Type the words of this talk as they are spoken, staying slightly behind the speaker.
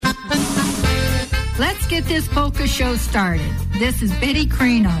get this polka show started. This is Betty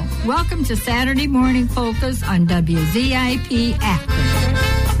Crano. Welcome to Saturday Morning Polkas on WZIP Akron.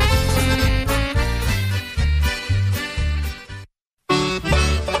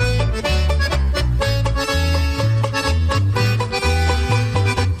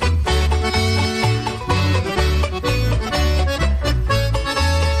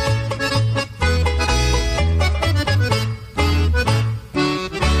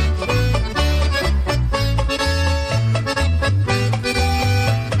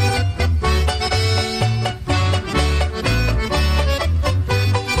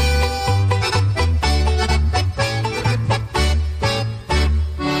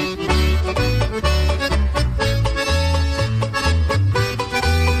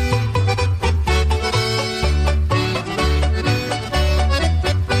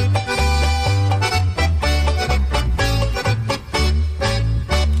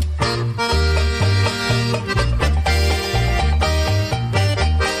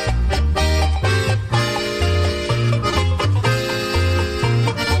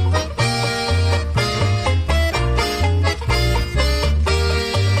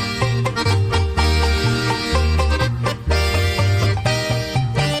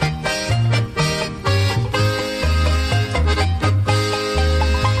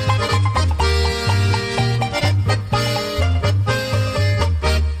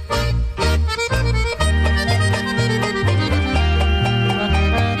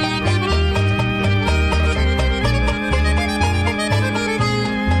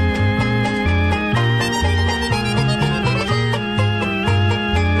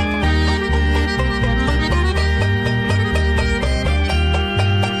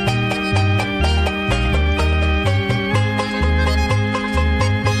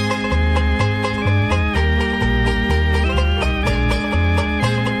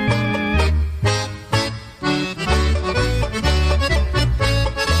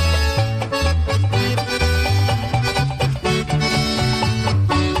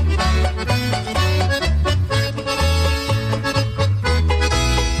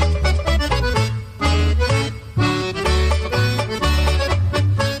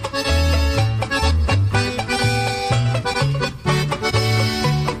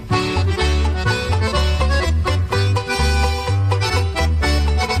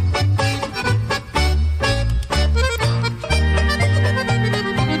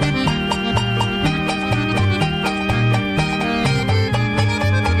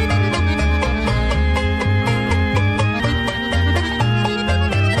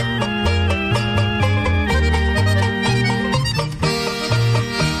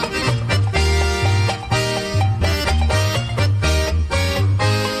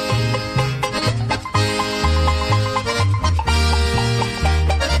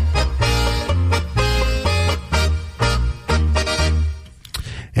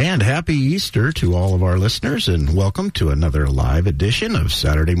 And happy Easter to all of our listeners, and welcome to another live edition of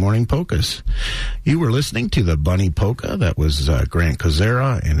Saturday Morning Polkas. You were listening to the Bunny Polka. That was Grant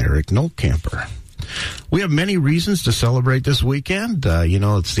Kozera and Eric Nolkamper. We have many reasons to celebrate this weekend.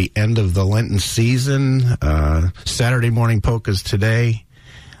 It's the end of the Lenten season. Saturday Morning Polkas today,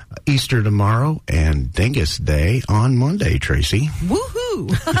 Easter tomorrow, and Dingus Day on Monday, Tracy. Woohoo!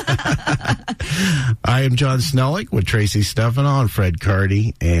 I am John Snellick with Tracy Stefano and Fred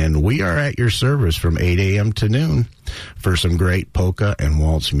Cardy, and we are at your service from 8 a.m. to noon for some great polka and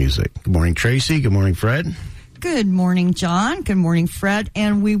waltz music. Good morning, Tracy. Good morning, Fred. Good morning, John. Good morning, Fred.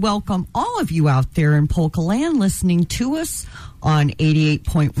 And we welcome all of you out there in Polka Land listening to us on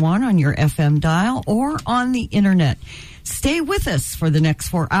 88.1 on your FM dial or on the internet. Stay with us for the next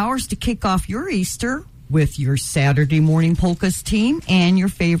 4 hours to kick off your Easter with your Saturday Morning Polkas team and your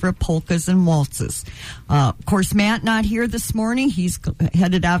favorite polkas and waltzes. Of course, Matt not here this morning. He's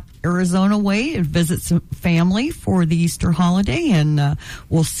headed out Arizona way to visit some family for the Easter holiday, and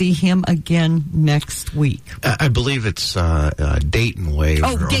we'll see him again next week. I believe it's Dayton way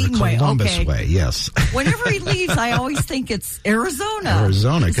or Columbus way, yes. Whenever he leaves, I always think it's Arizona.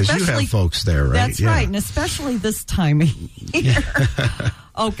 Arizona, because you have folks there, right? That's right, and especially this time of year.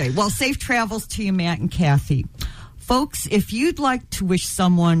 Okay, well, safe travels to you, Matt and Kathy. Folks, if you'd like to wish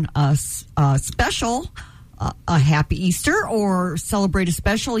someone a special, a happy Easter, or celebrate a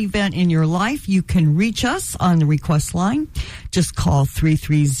special event in your life, you can reach us on the request line. Just call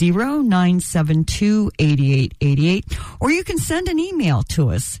 330-972-8888, or you can send an email to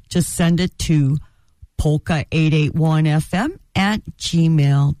us. Just send it to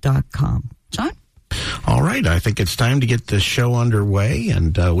polka881fm@gmail.com. John? All right, I think it's time to get the show underway,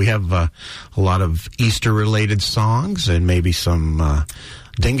 and we have a lot of Easter-related songs and maybe some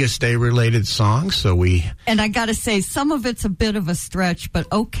Dingus Day related song. And I got to say, some of it's a bit of a stretch,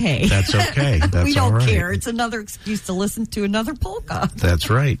 but okay. That's okay. That's we don't all right. care. It's another excuse to listen to another polka. That's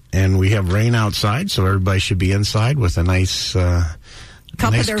right. And we have rain outside, so everybody should be inside with a nice cup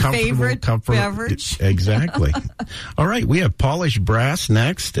of their favorite beverage. Exactly. All right, we have Polished Brass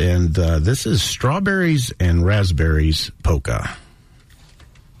next, and this is Strawberries and Raspberries Polka.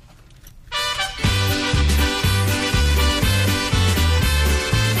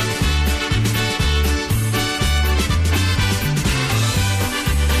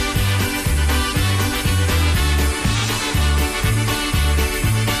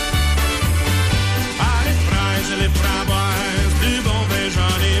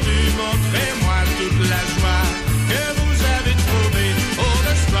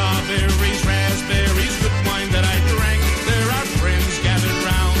 Raspberries, good wine that I drank. There are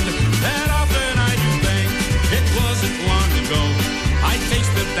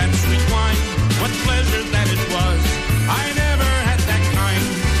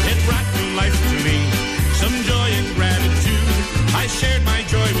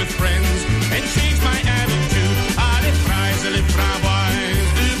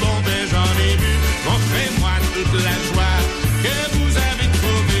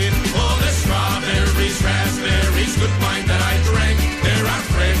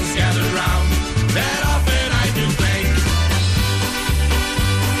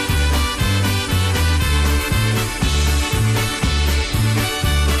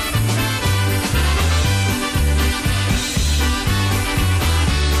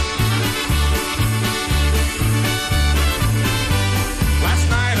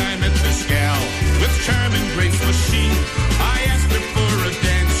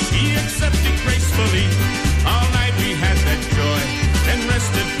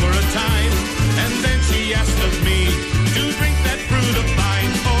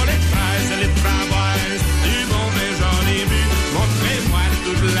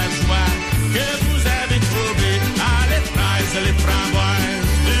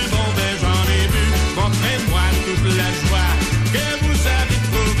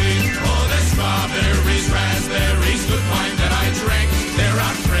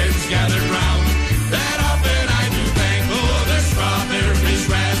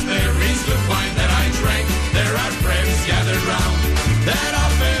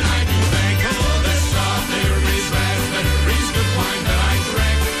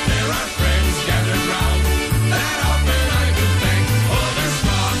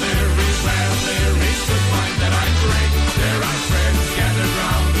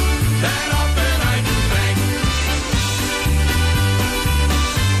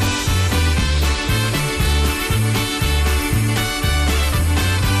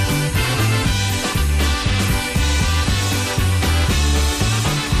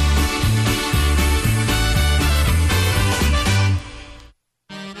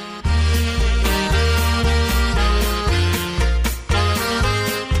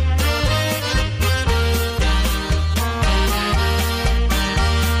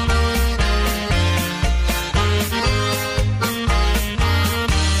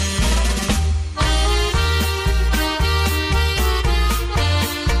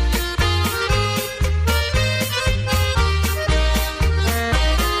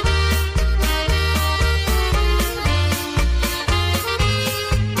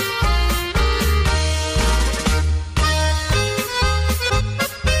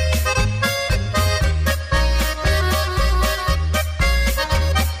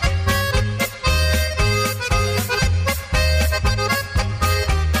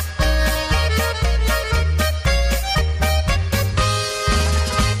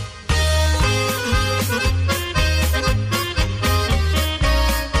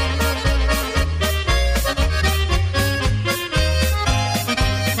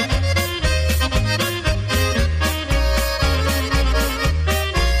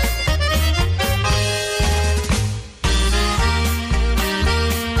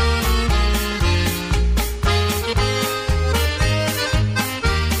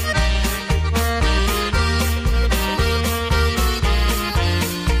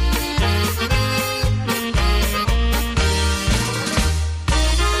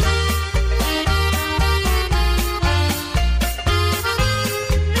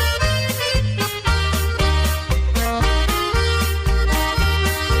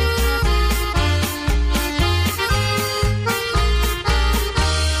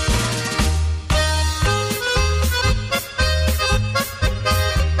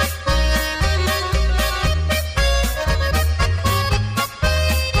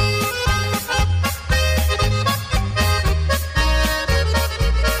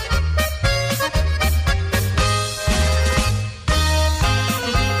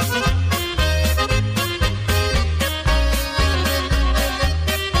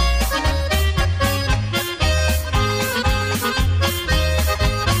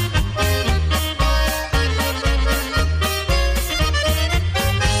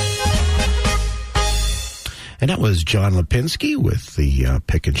And that was John Lipinski with the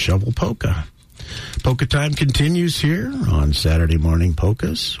Pick and Shovel Polka. Polka time continues here on Saturday Morning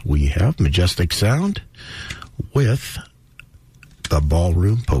Polkas. We have Majestic Sound with the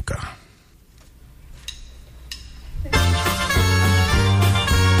Ballroom Polka.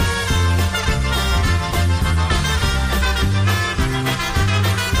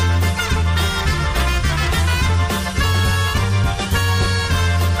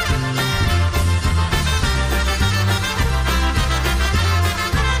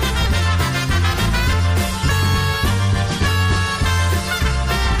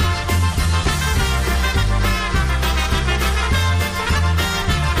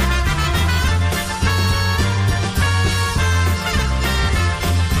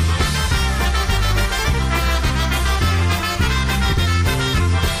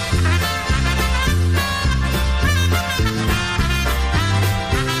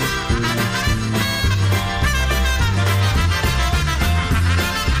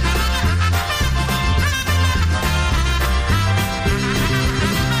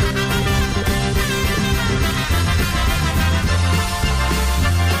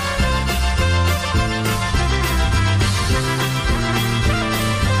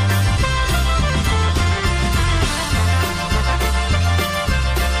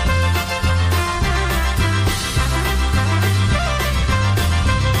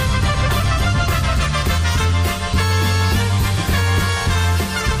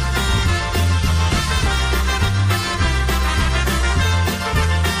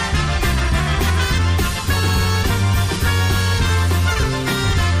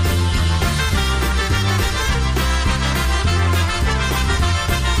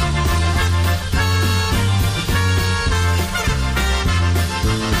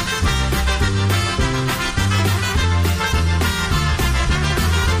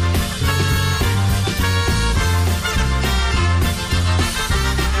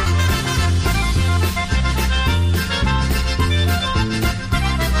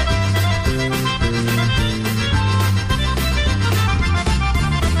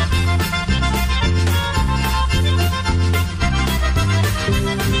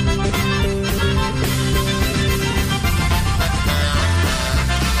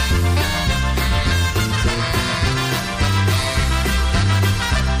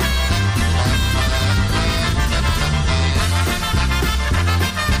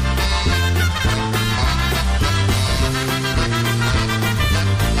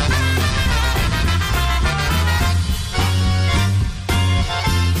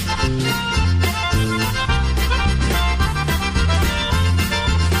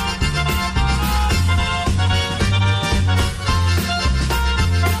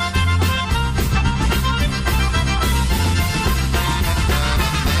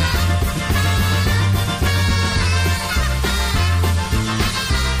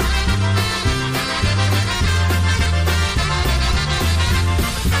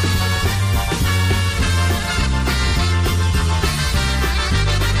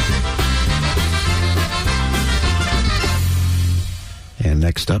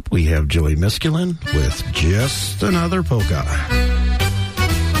 Next up, we have Joey Miskulin with Just Another Polka.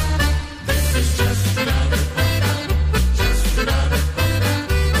 This is just another polka, just another polka.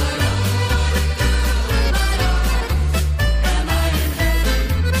 Am I in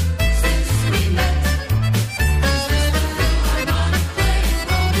heaven since we met? Is this the Philharmonic play,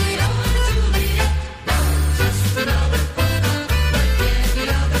 Romeo and Juliet? Just another polka, like any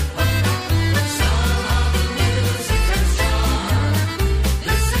other polka. Somehow the music has charm.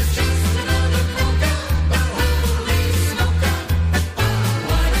 This is just another polka, but holy smoke.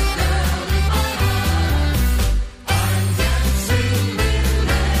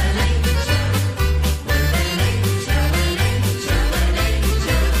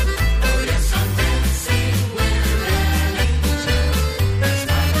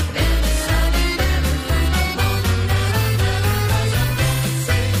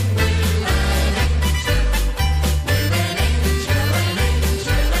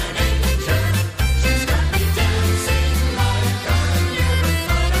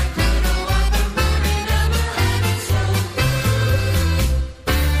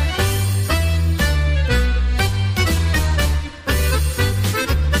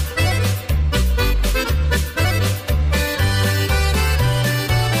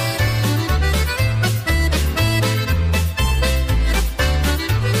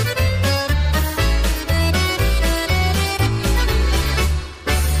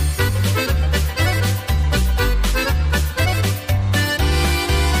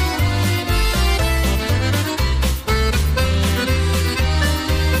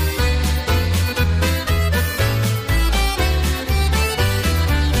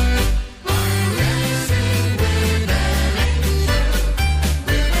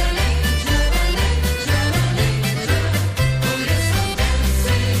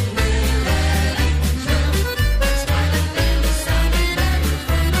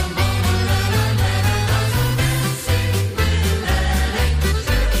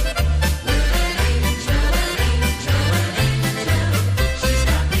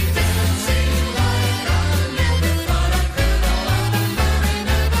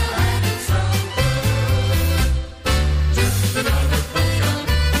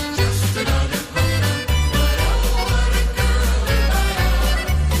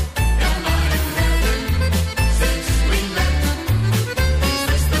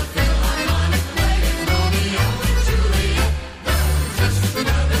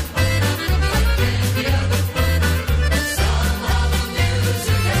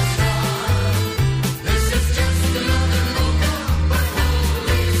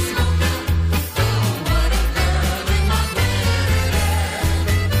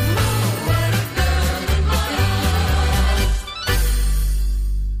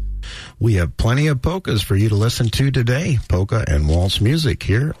 We have plenty of polkas for you to listen to today. Polka and waltz music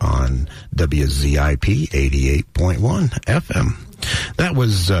here on WZIP 88.1 FM. That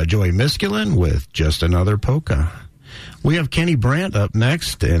was Joey Miskulin with Just Another Polka. We have Kenny Brandt up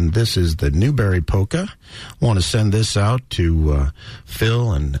next, and this is the Newberry Polka. Want to send this out to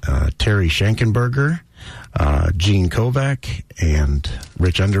Phil and Terry Schenkenberger, Gene Kovac, and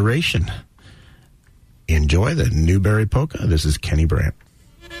Rich Underation. Enjoy the Newberry Polka. This is Kenny Brandt.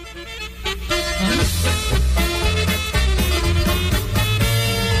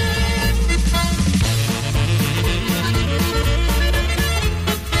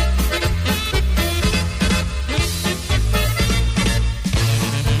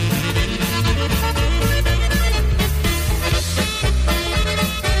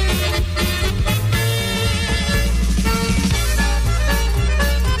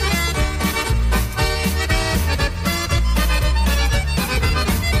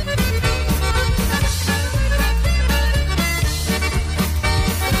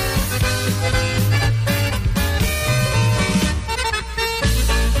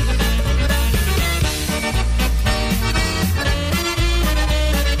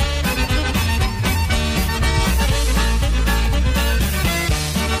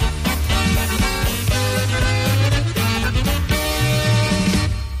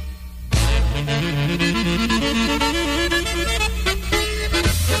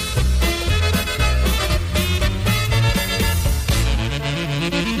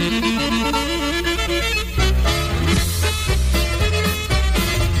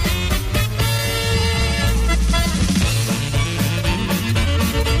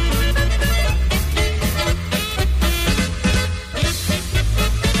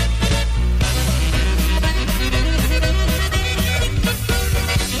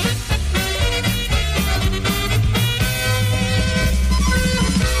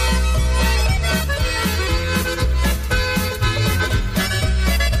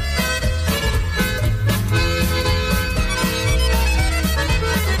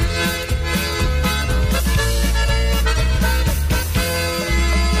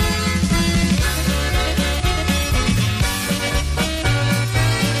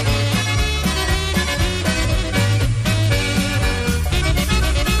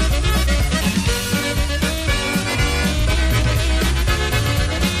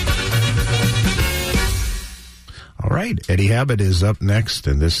 Eddie Habit is up next,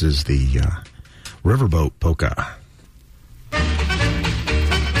 and this is the Riverboat Polka.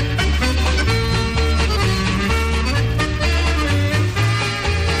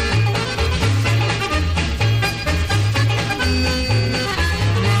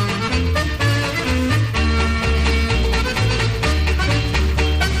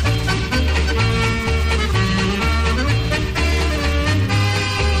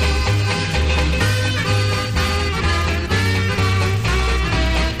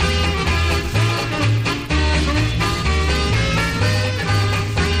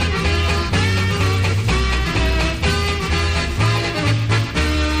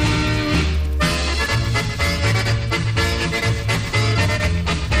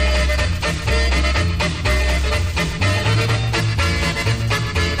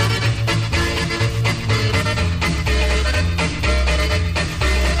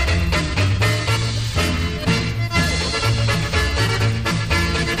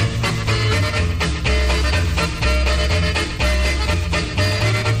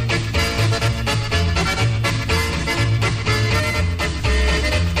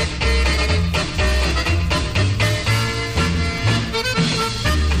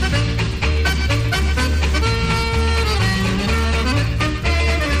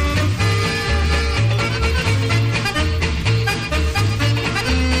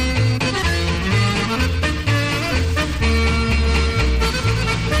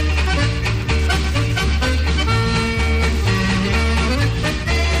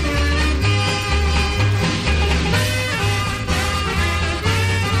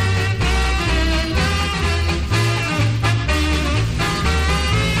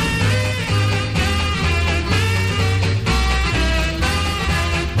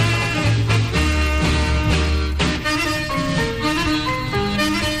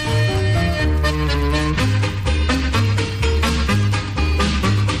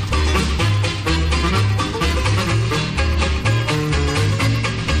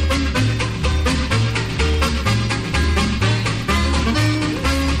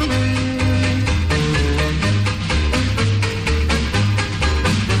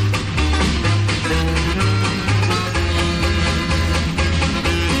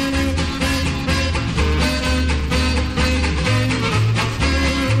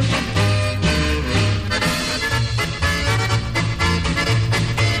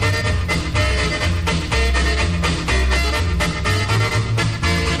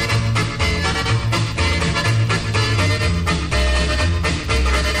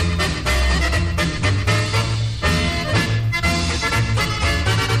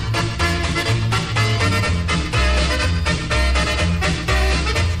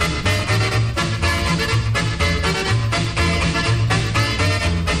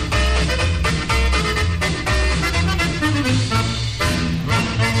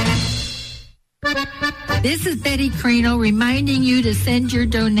 This is Betty Creno reminding you to send your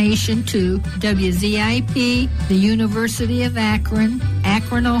donation to WZIP, the University of Akron,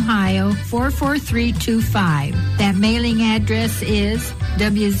 Akron, Ohio, 44325. That mailing address is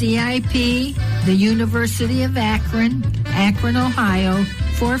WZIP, the University of Akron, Akron, Ohio,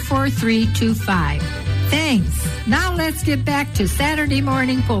 44325. Thanks. Now let's get back to Saturday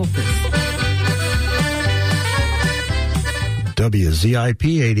Morning Polkas.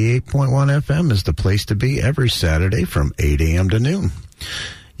 WZIP 88.1 FM is the place to be every Saturday from 8 a.m. to noon.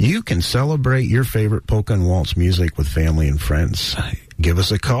 You can celebrate your favorite polka and waltz music with family and friends. Give us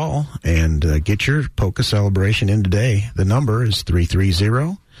a call and get your polka celebration in today. The number is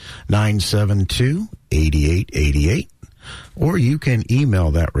 330-972-8888. Or you can email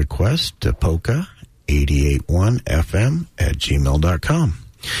that request to polka881fm@gmail.com.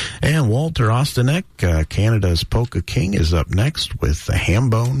 And Walter Ostanek, Canada's Polka King, is up next with the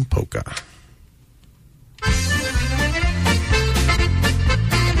Hambone Polka.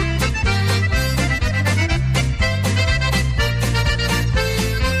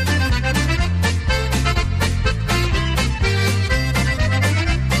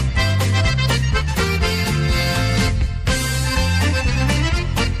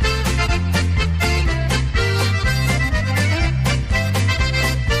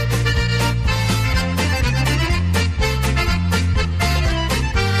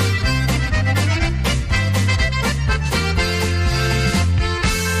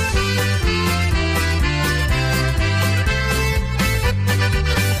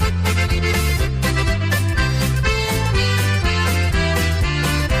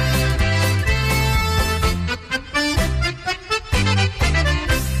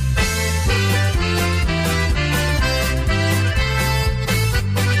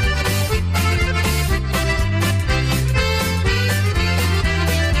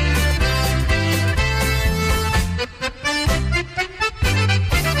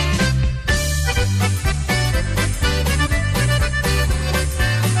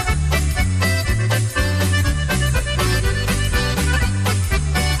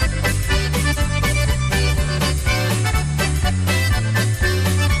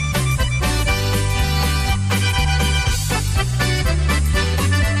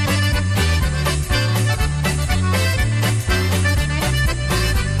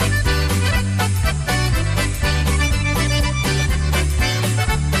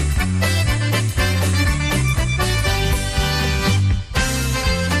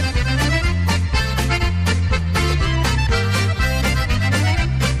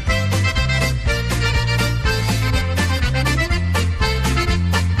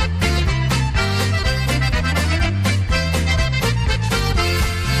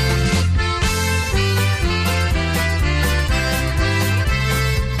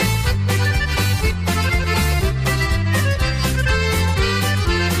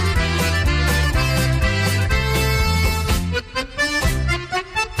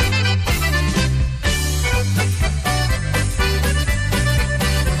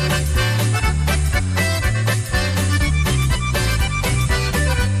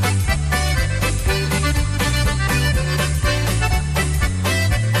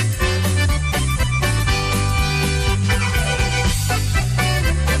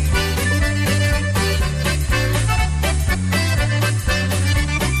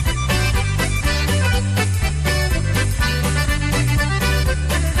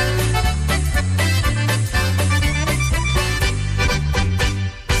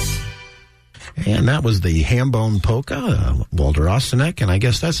 And that was the Hambone Polka, Walter Ostanek, and I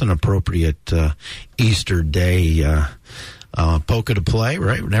guess that's an appropriate Easter Day polka to play,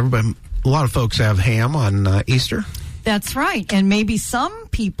 right? Everybody, a lot of folks have ham on Easter. That's right, and maybe some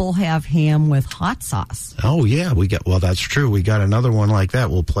people have ham with hot sauce. Oh yeah, well that's true. We got another one like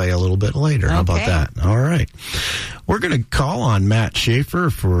that. We'll play a little bit later. Okay. How about that? All right, we're going to call on Matt Schaefer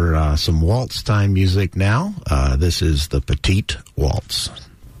for some waltz time music now. This is the Petite Waltz.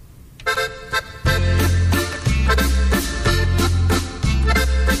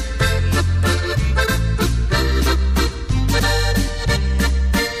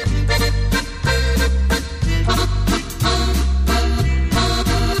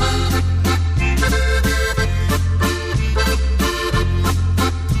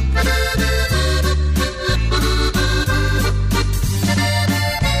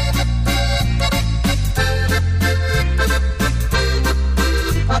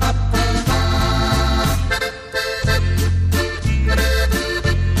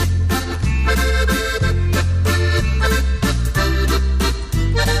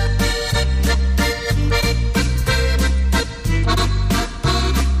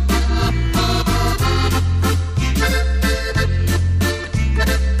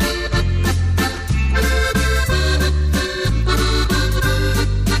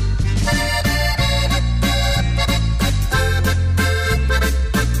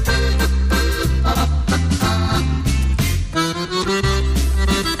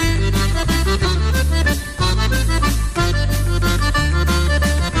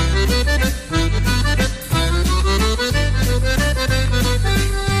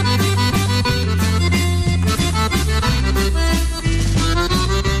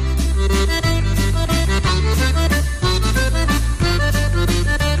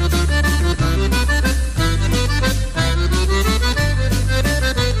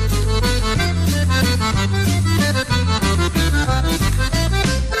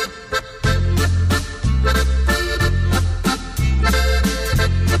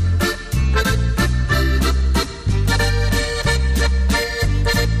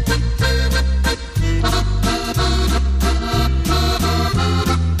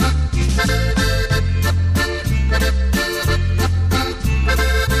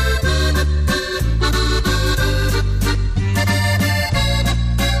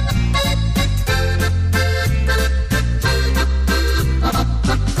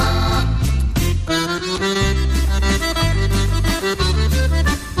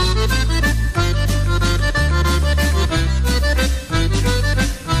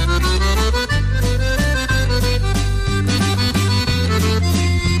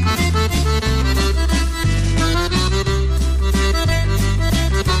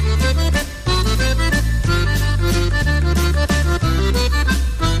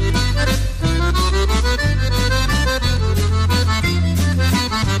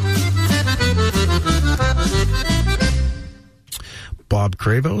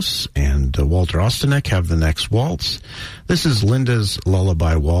 Kravos and Walter Ostanek have the next waltz. This is Linda's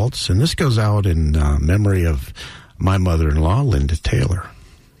Lullaby Waltz, and this goes out in memory of my mother-in-law, Linda Taylor.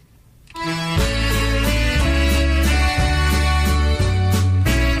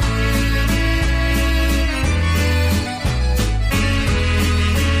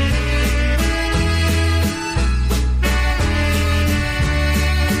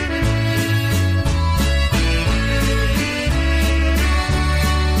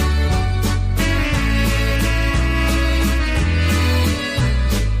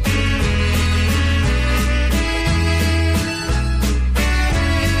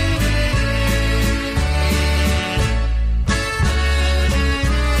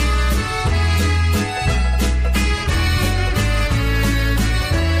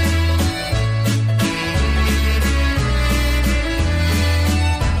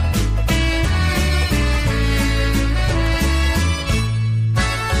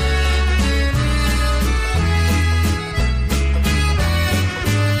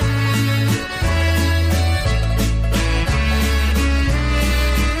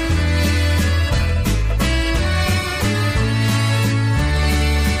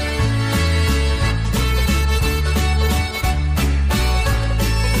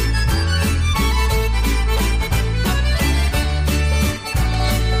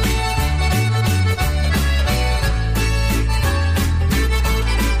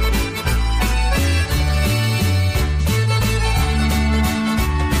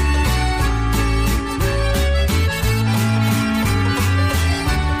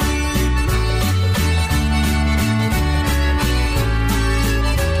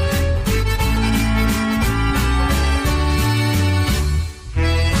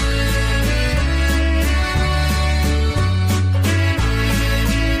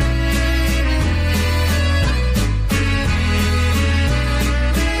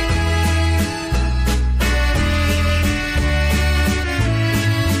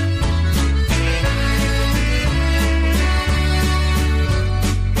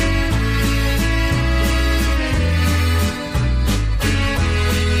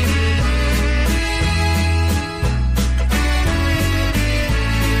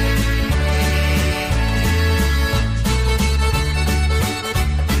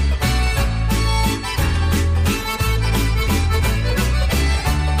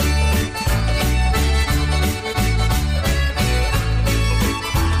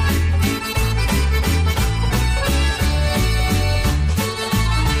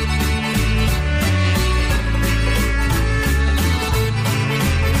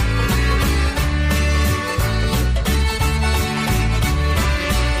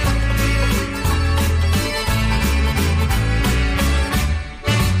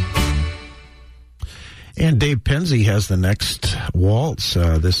 And Dave Penzie has the next waltz.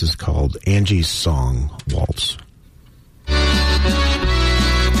 This is called Angie's Song Waltz. Thank you.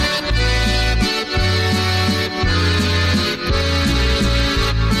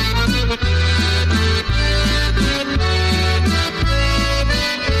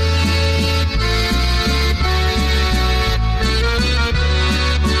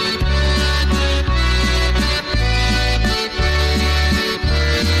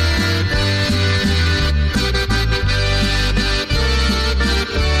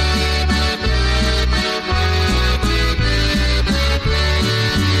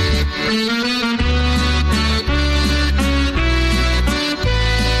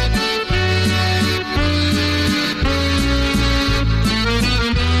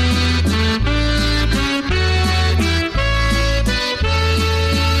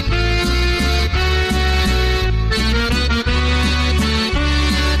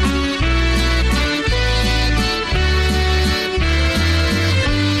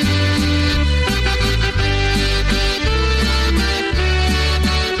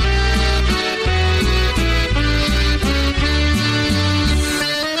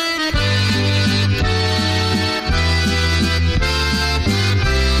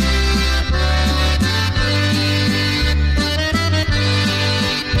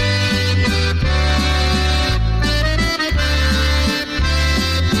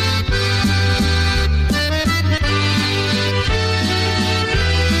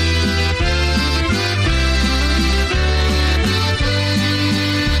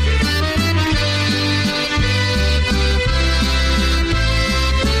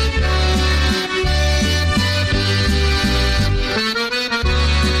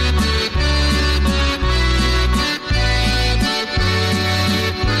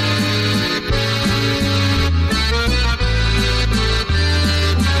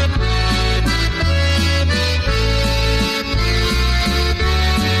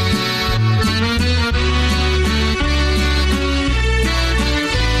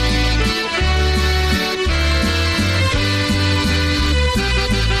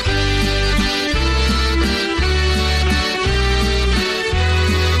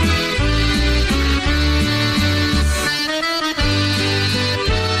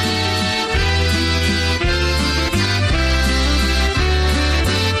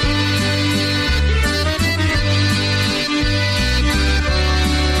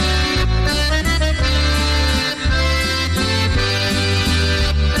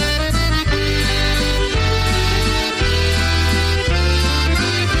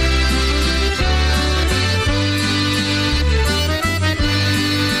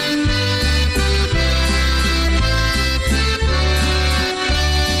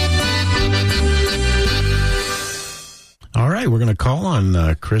 call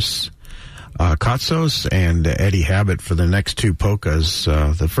on Chris Katzos and Eddie Habit for the next two polkas.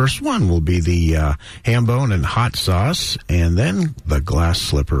 The first one will be the ham bone and hot sauce, and then the glass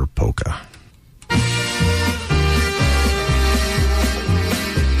slipper polka.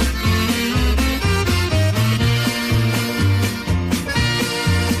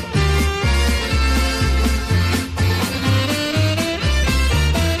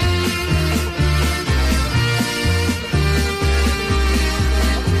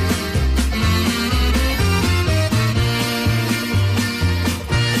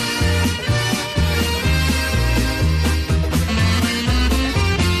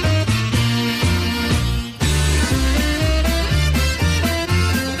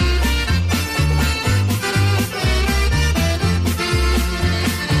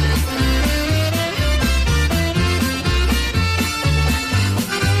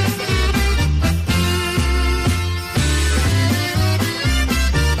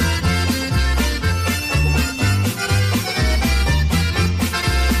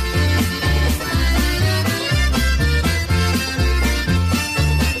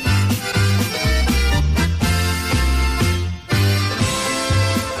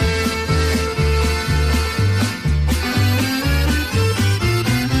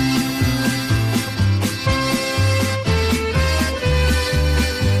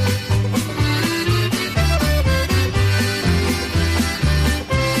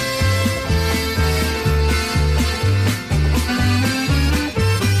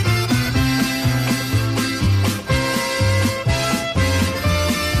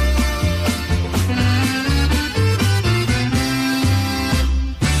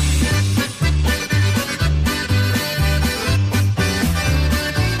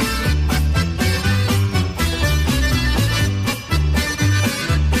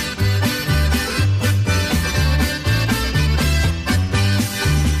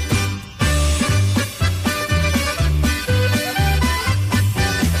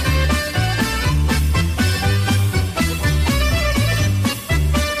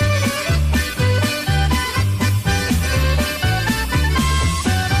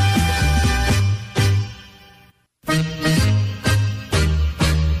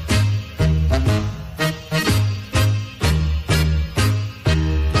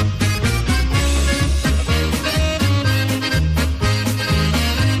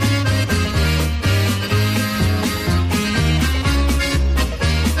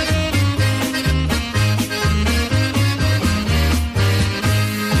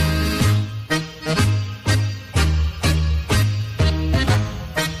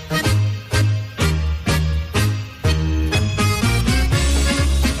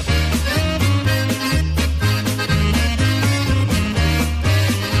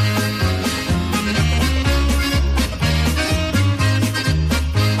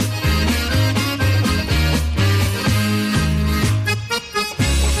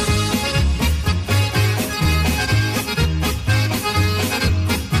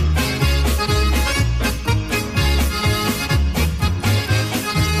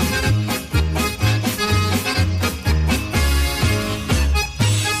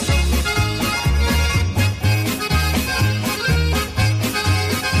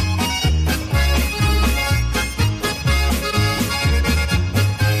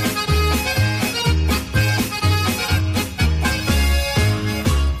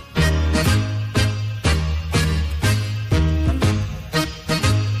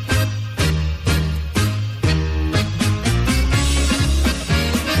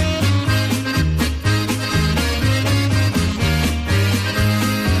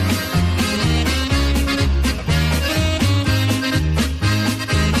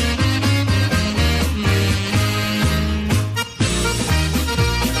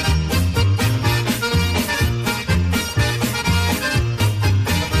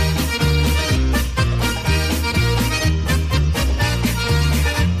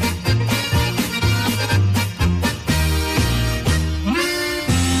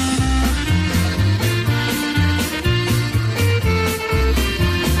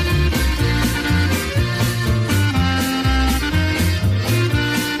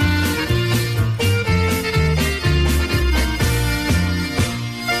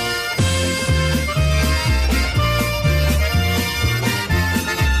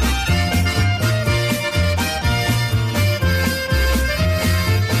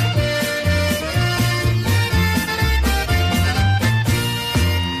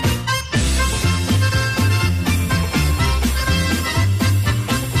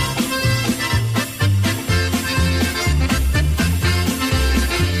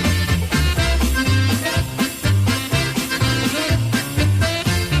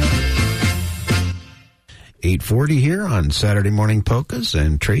 8:40 here on Saturday Morning Polkas.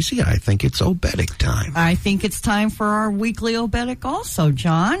 And Tracy, I think it's obedic time. I think it's time for our weekly obedic also,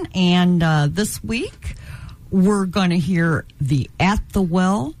 John. And this week, we're going to hear the At the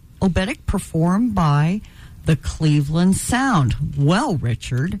Well obedic performed by the Cleveland Sound. Well,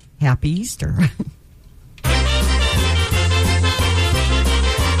 Richard, happy Easter.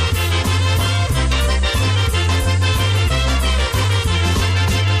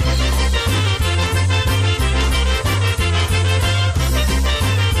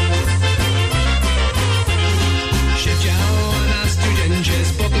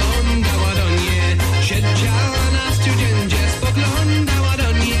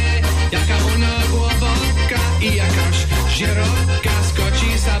 Sierotka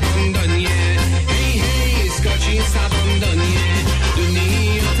skoci sabon do nie. Hej, hej, skoci sabon do nie.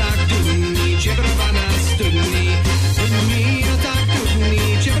 Dumni, o tak dumni, ciebrowa na studni. Dumni, o tak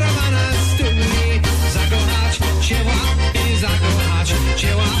dumni, ciebrowa na studni. Zakochać cię łapi, zakochać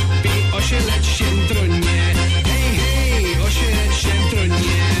cię łapi, osieleć się trudnie. Hej, hej, osieleć się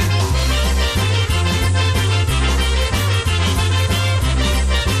trudnie.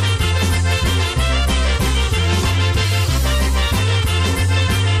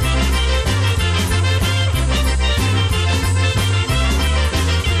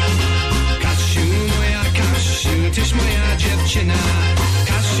 Tyś moja dziewczyna,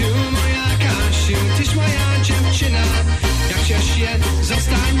 Kasiu, moja Kasiu, tyś moja dziewczyna. Jak się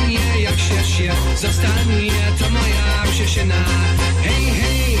zostanie, jak się zostanie, to moja przyczyna. Hej,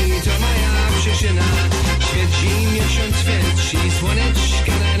 hej, to moja przyczyna. Świeci miesiąc, świeci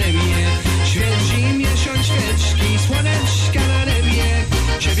słoneczka na niebie. Świeci miesiąc, świeczki, słoneczka na niebie.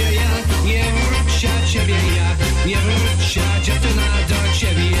 Ciebie ja nie wrócę, ciebie ja nie wrócę, dziewczyna do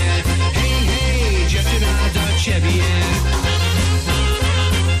ciebie. Hej, hej, dziewczyna do ciebie.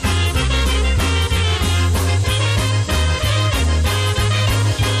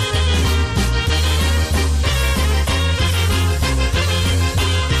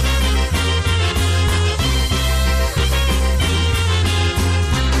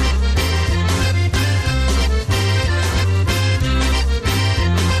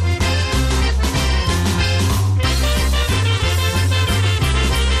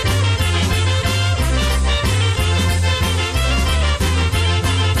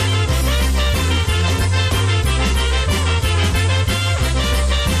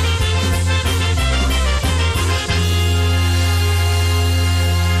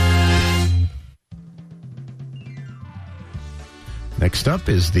 Next up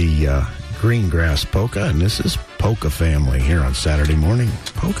is the Green Grass Polka, and this is Polka Family here on Saturday Morning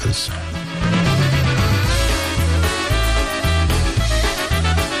Polkas.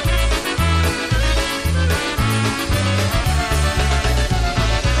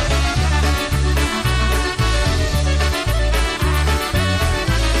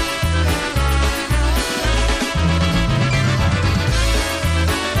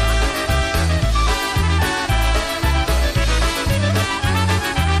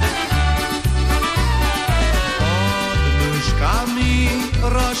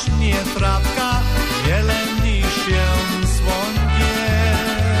 Rośnie trawa.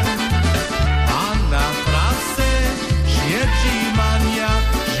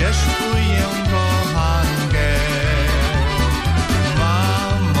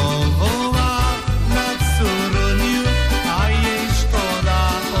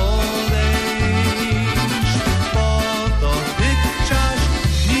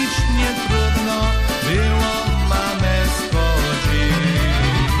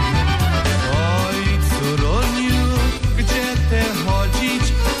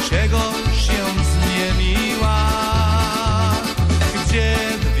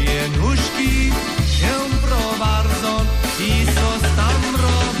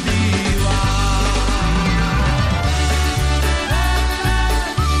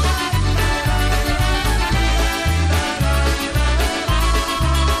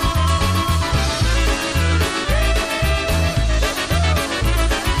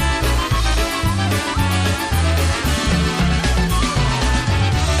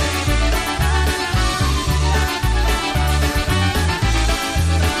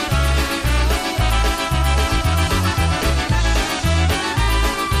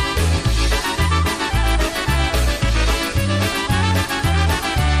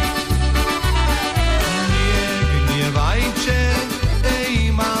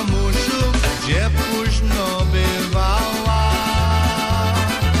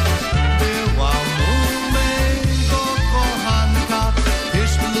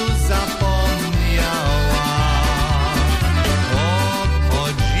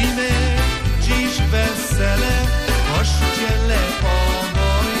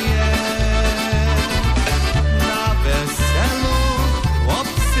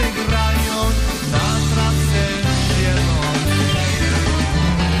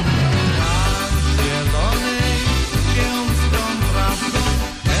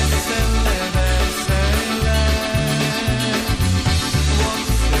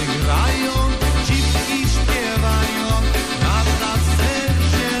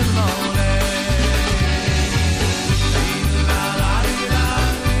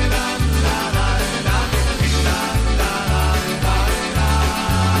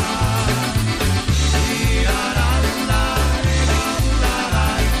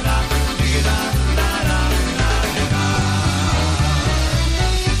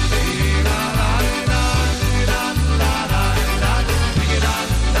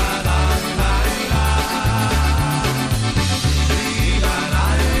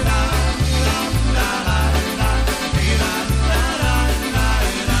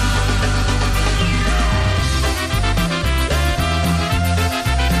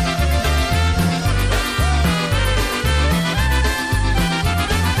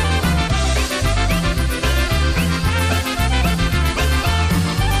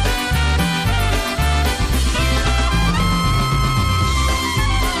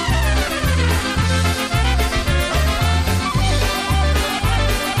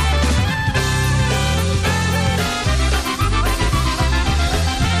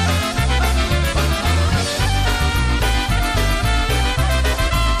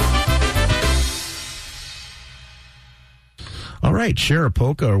 right, share a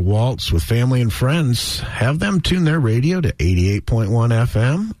polka or waltz with family and friends. Have them tune their radio to 88.1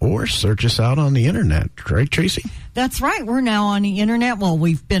 FM or search us out on the internet. Right, Tracy? That's right. We're now on the internet. Well,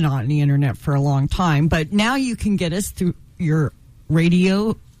 we've been on the internet for a long time, but now you can get us through your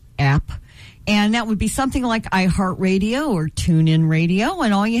radio app. And that would be something like iHeartRadio or TuneIn Radio.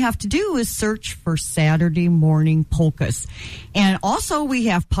 And all you have to do is search for Saturday Morning Polkas. And also we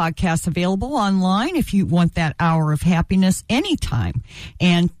have podcasts available online if you want that hour of happiness anytime.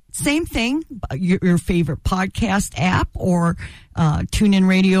 And same thing, your favorite podcast app or TuneIn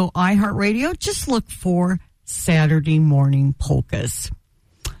Radio, iHeartRadio. Just look for Saturday Morning Polkas.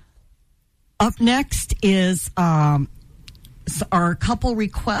 Up next is our couple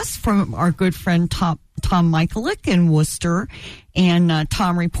requests from our good friend Tom Michaelick in Worcester. And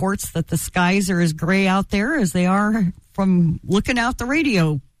Tom reports that the skies are as gray out there as they are from looking out the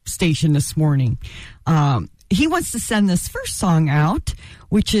radio station this morning. He wants to send this first song out,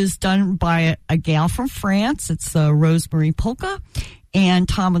 which is done by a gal from France. It's Rosemary Polka. And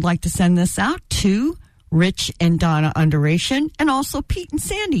Tom would like to send this out to Rich and Donna Underation and also Pete and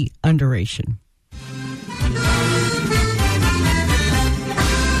Sandy Underation.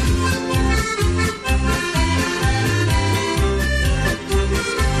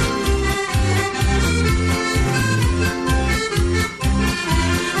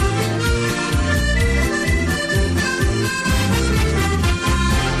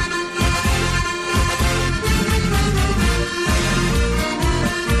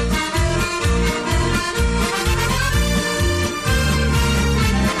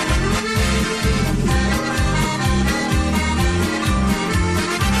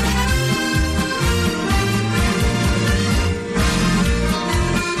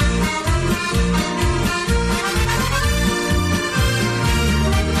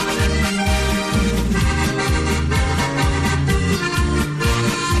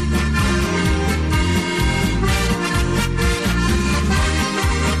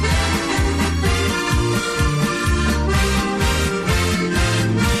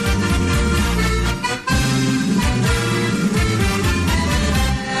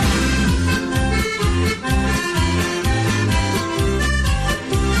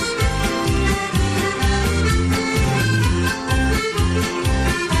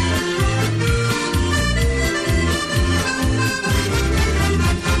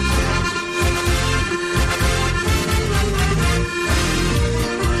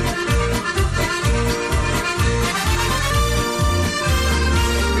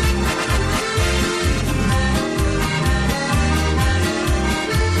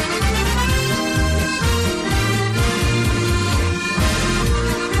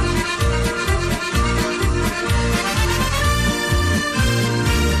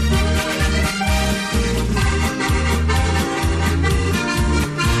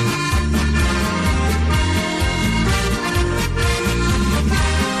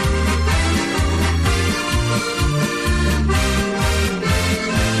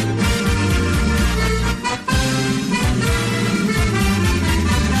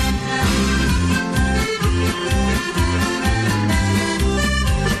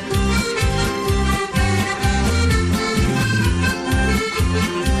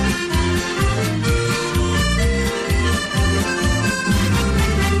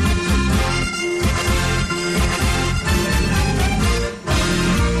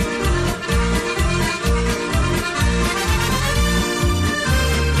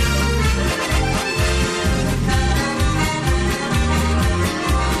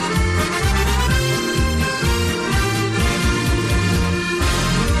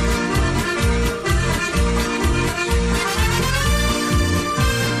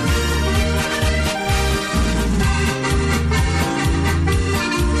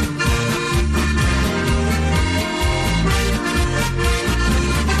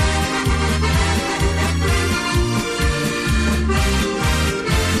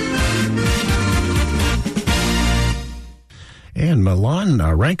 And Milan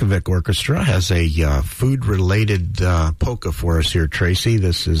Rankovic Orchestra has a food-related polka for us here, Tracy.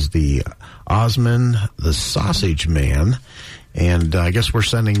 This is the Osman the Sausage Man. And I guess we're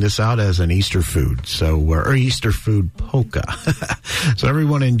sending this out as an Easter food, or Easter food polka. So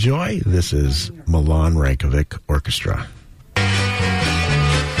everyone enjoy. This is Milan Rankovic Orchestra.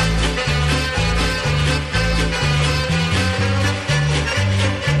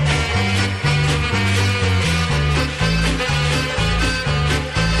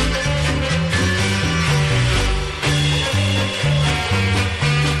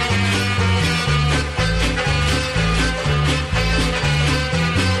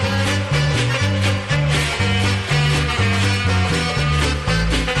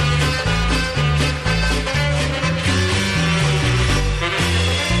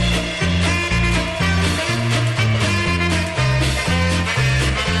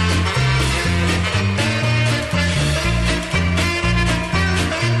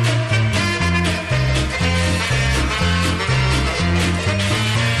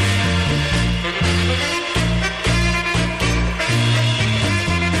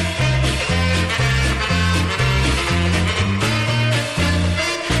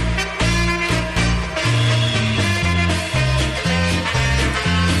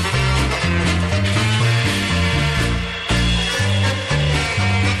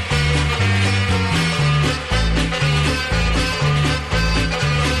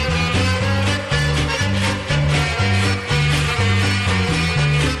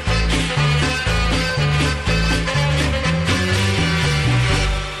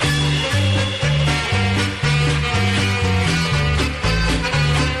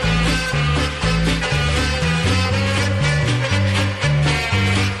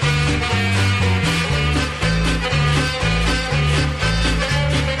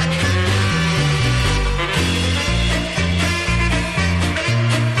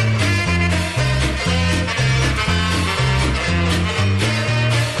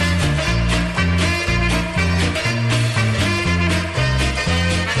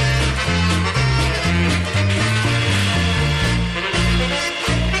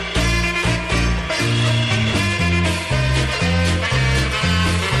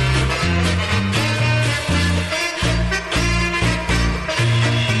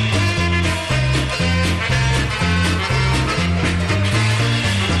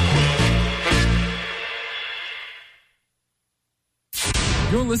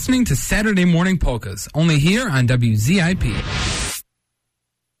 You're listening to Saturday Morning Polkas, only here on WZIP.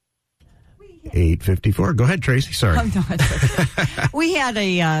 8:54. Go ahead, Tracy. Sorry. Oh, no, it's okay. We had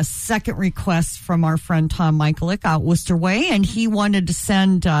a second request from our friend Tom Michaelik out Worcester Way, and he wanted to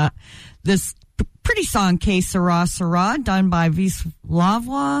send this pretty song, K Sara Sara, done by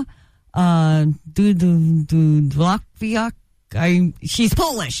Wisława Dudlawiak. She's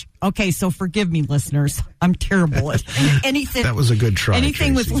Polish. Okay, so forgive me, listeners. I'm terrible at anything. That was a good try,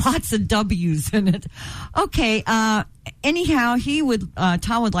 Anything Tracy. with lots of W's in it. Okay. Anyhow,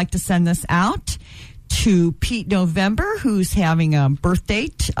 Tom would like to send this out to Pete November, who's having a birthday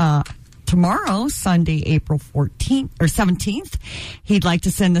tomorrow, Sunday, April 14th or 17th. He'd like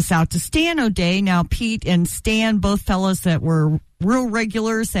to send this out to Stan O'Day. Now, Pete and Stan, both fellows that were real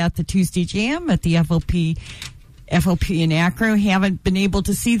regulars at the Tuesday Jam at the FOP in Akron. We haven't been able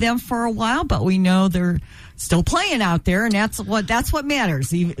to see them for a while, but we know they're still playing out there, and that's what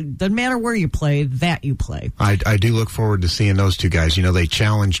matters. It doesn't matter where you play, that you play. I do look forward to seeing those two guys. You know, they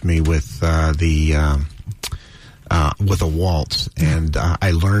challenged me with with a waltz, and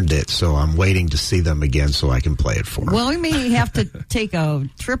I learned it, so I'm waiting to see them again so I can play it for them. Well, we may have to take a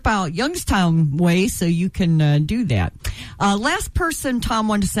trip out Youngstown way so you can do that. Last person Tom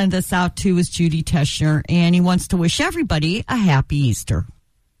wanted to send this out to is Judy Teschner, and he wants to wish everybody a happy Easter.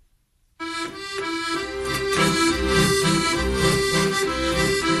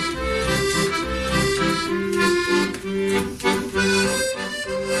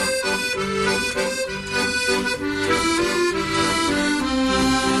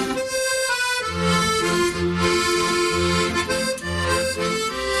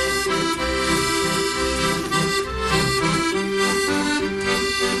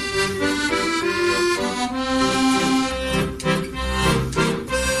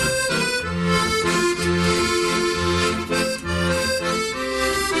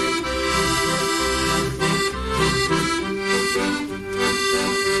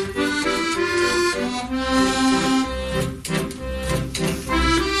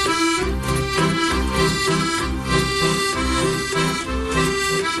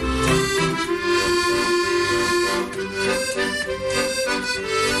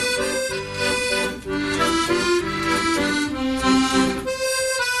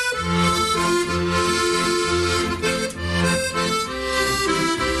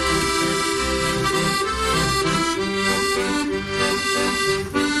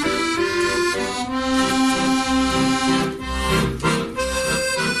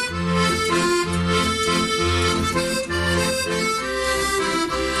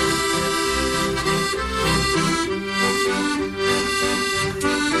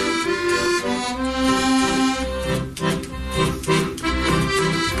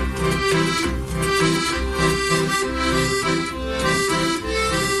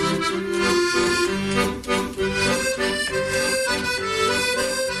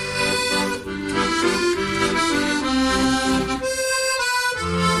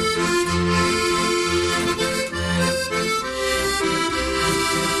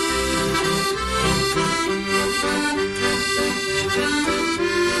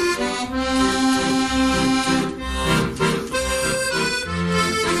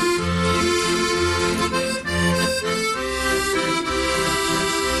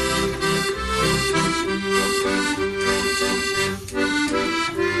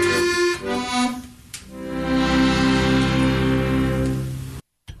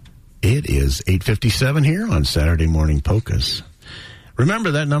 It is 8:57 here on Saturday Morning Polkas.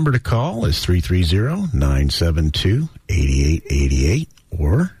 Remember, that number to call is 330-972-8888,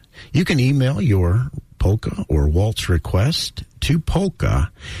 or you can email your polka or waltz request to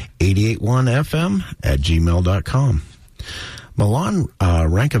polka881fm@gmail.com. Milan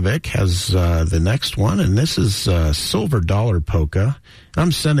Rankovic has the next one, and this is Silver Dollar Polka.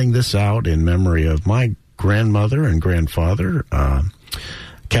 I'm sending this out in memory of my grandmother and grandfather,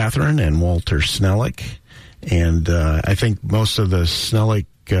 Catherine and Walter Snellick. And I think most of the Snellick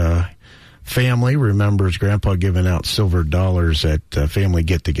family remembers Grandpa giving out silver dollars at family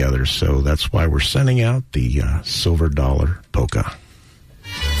get-togethers. So that's why we're sending out the Silver Dollar Polka.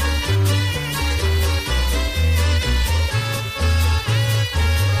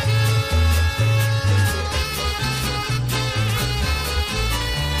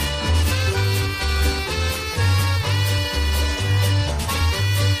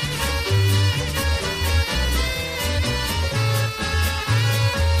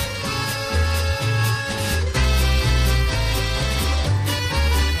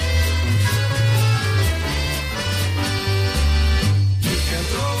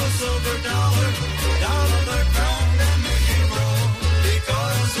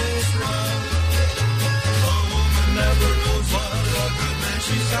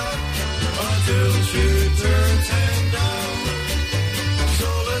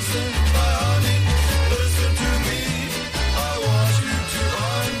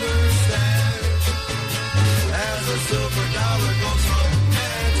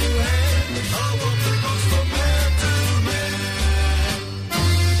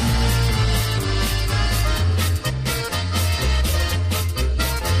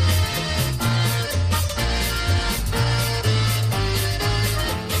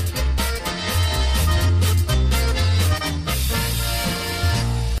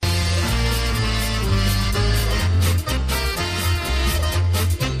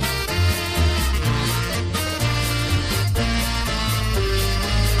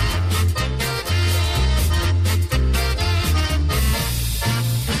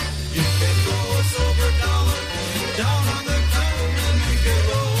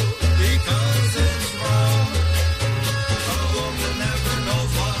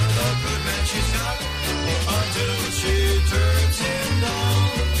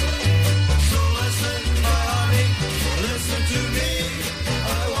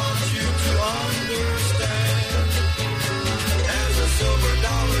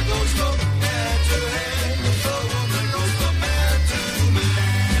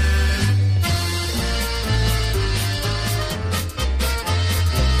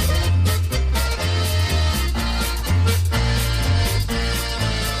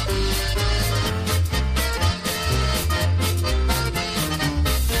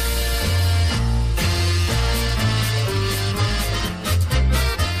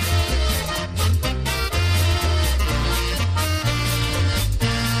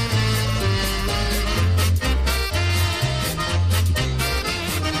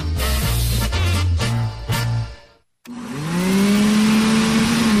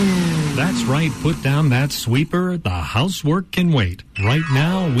 right, put down that sweeper. The housework can wait. Right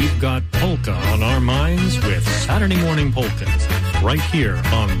now, we've got polka on our minds with Saturday Morning Polkas. Right here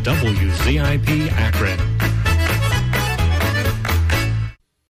on WZIP Akron.